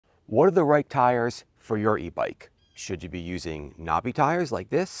What are the right tires for your e-bike? Should you be using knobby tires like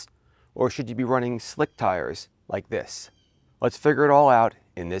this, or should you be running slick tires like this? Let's figure it all out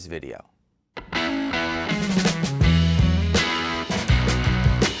in this video.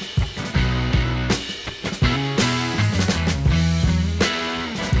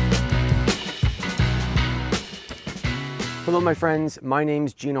 Hello my friends, my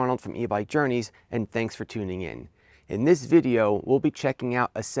name's Gene Arnold from E-Bike Journeys, and thanks for tuning in. In this video, we'll be checking out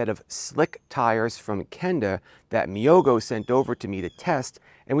a set of slick tires from Kenda that Mihogo sent over to me to test,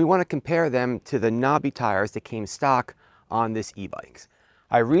 and we want to compare them to the knobby tires that came stock on this e-bike.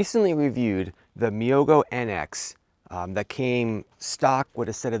 I recently reviewed the Mihogo NX that came stock with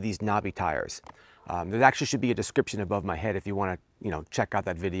a set of these knobby tires. There actually should be a description above my head if you want to, check out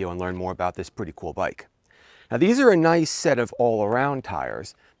that video and learn more about this pretty cool bike. Now these are a nice set of all-around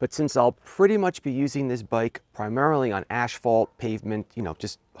tires, but since I'll pretty much be using this bike primarily on asphalt, pavement,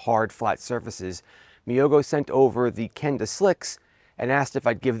 just hard, flat surfaces, Mihogo sent over the Kenda slicks and asked if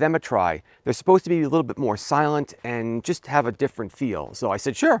I'd give them a try. They're supposed to be a little bit more silent and just have a different feel. So I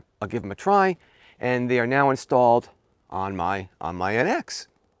said, sure, I'll give them a try, and they are now installed on my NX.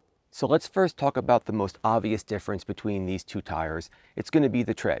 So let's first talk about the most obvious difference between these two tires. It's going to be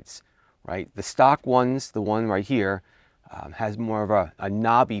the treads. Right, the stock ones, the one right here, has more of a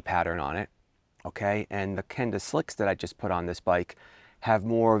knobby pattern on it, okay? And the Kenda slicks that I just put on this bike have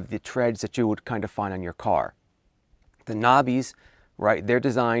more of the treads that you would kind of find on your car. The knobbies, right, they're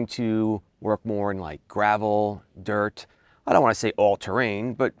designed to work more in like gravel, dirt. I don't want to say all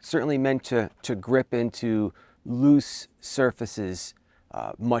terrain, but certainly meant to grip into loose surfaces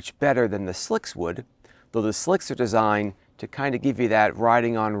much better than the slicks would, though the slicks are designed to kind of give you that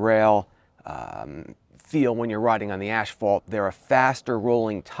riding on rail feel when you're riding on the asphalt. They're a faster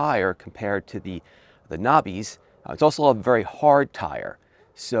rolling tire compared to the knobbies. It's also a very hard tire,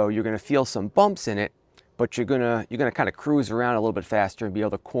 so you're going to feel some bumps in it, but you're gonna kind of cruise around a little bit faster and be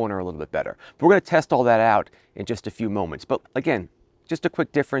able to corner a little bit better. But we're going to test all that out in just a few moments. But again, just a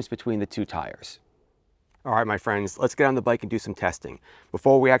quick difference between the two tires. All right, my friends, let's get on the bike and do some testing.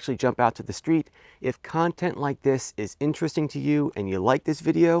 Before we actually jump out to the street, if content like this is interesting to you and you like this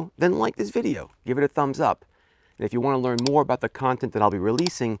video, then like this video, give it a thumbs up. And if you want to learn more about the content that I'll be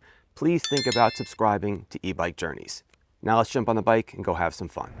releasing, please think about subscribing to E-Bike Journeys. Now let's jump on the bike and go have some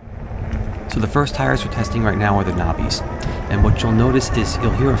fun. So the first tires we're testing right now are the knobbies. And what you'll notice is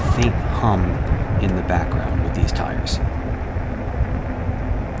you'll hear a faint hum in the background with these tires.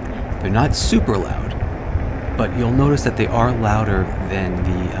 They're not super loud, but you'll notice that they are louder than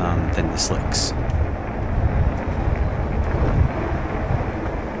the slicks.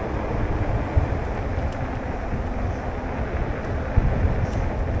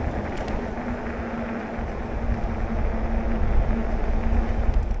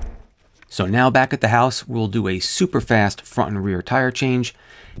 So now back at the house, we'll do a super fast front and rear tire change.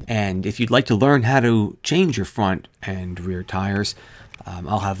 And if you'd like to learn how to change your front and rear tires,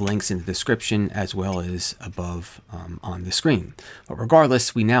 I'll have links in the description as well as above on the screen. But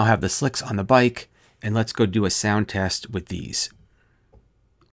regardless, we now have the slicks on the bike, and let's go do a sound test with these.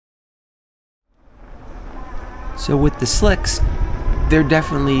 So with the slicks, they're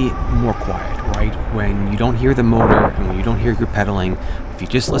definitely more quiet, right? When you don't hear the motor and when you don't hear your pedaling, if you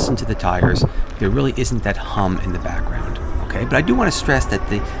just listen to the tires, there really isn't that hum in the background, okay? But I do want to stress that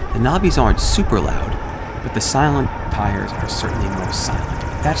the knobbies aren't super loud, but the silent tires are certainly more silent.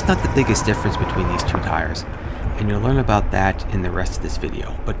 That's not the biggest difference between these two tires, and you'll learn about that in the rest of this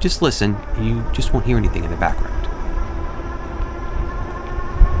video. But just listen, you just won't hear anything in the background.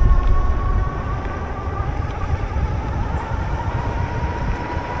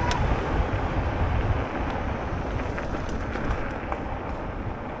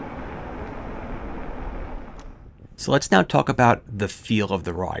 So let's now talk about the feel of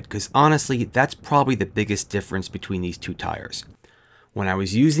the ride, because honestly, that's probably the biggest difference between these two tires. When I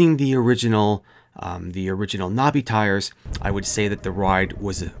was using the original knobby tires, I would say that the ride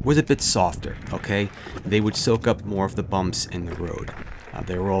was a bit softer, okay? They would soak up more of the bumps in the road.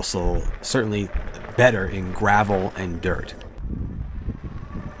 They were also certainly better in gravel and dirt.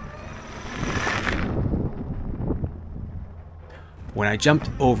 When I jumped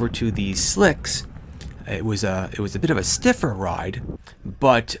over to these slicks, it was a bit of a stiffer ride,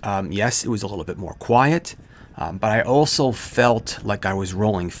 but yes, it was a little bit more quiet. But I also felt like I was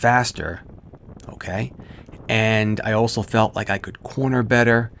rolling faster, okay? And I also felt like I could corner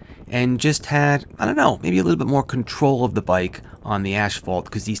better and just had, I don't know, maybe a little bit more control of the bike on the asphalt,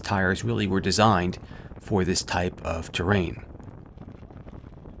 because these tires really were designed for this type of terrain.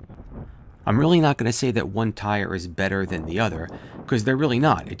 I'm really not going to say that one tire is better than the other. because they're really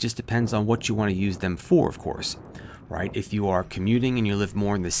not. It just depends on what you want to use them for, of course, right? If you are commuting and you live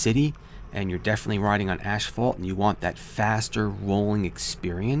more in the city and you're definitely riding on asphalt and you want that faster rolling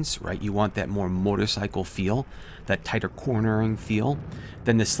experience, right? You want that more motorcycle feel, that tighter cornering feel,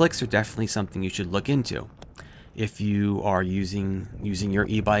 then the slicks are definitely something you should look into. If you are using your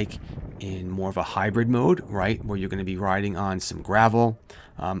e-bike in more of a hybrid mode, right, where you're going to be riding on some gravel,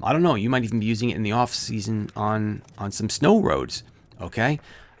 I don't know, you might even be using it in the off season on some snow roads, okay,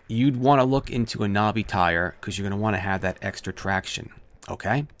 you'd want to look into a knobby tire because you're going to want to have that extra traction,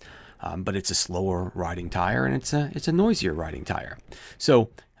 okay. But it's a slower riding tire and it's a noisier riding tire.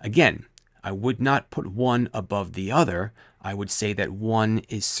 So again, I would not put one above the other. I would say that one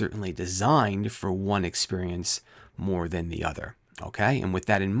is certainly designed for one experience more than the other. Okay, and with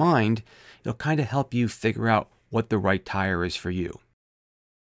that in mind, it'll kind of help you figure out what the right tire is for you.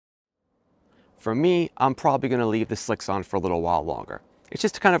 For me, I'm probably going to leave the slicks on for a little while longer. It's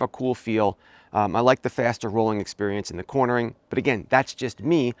just kind of a cool feel. I like the faster rolling experience in the cornering, but again, that's just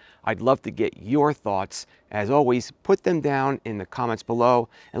me. I'd love to get your thoughts. As always, put them down in the comments below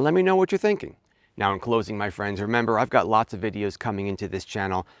and let me know what you're thinking. Now, in closing, my friends, remember, I've got lots of videos coming into this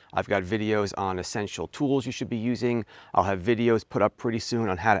channel. I've got videos on essential tools you should be using. I'll have videos put up pretty soon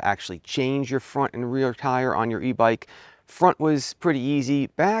on how to actually change your front and rear tire on your e-bike. Front was pretty easy.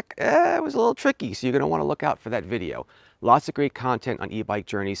 Back, it was a little tricky, so you're going to want to look out for that video. Lots of great content on e-bike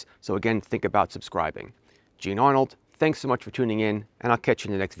journeys, so again, think about subscribing. Gene Arnold, thanks so much for tuning in, and I'll catch you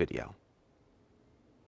in the next video.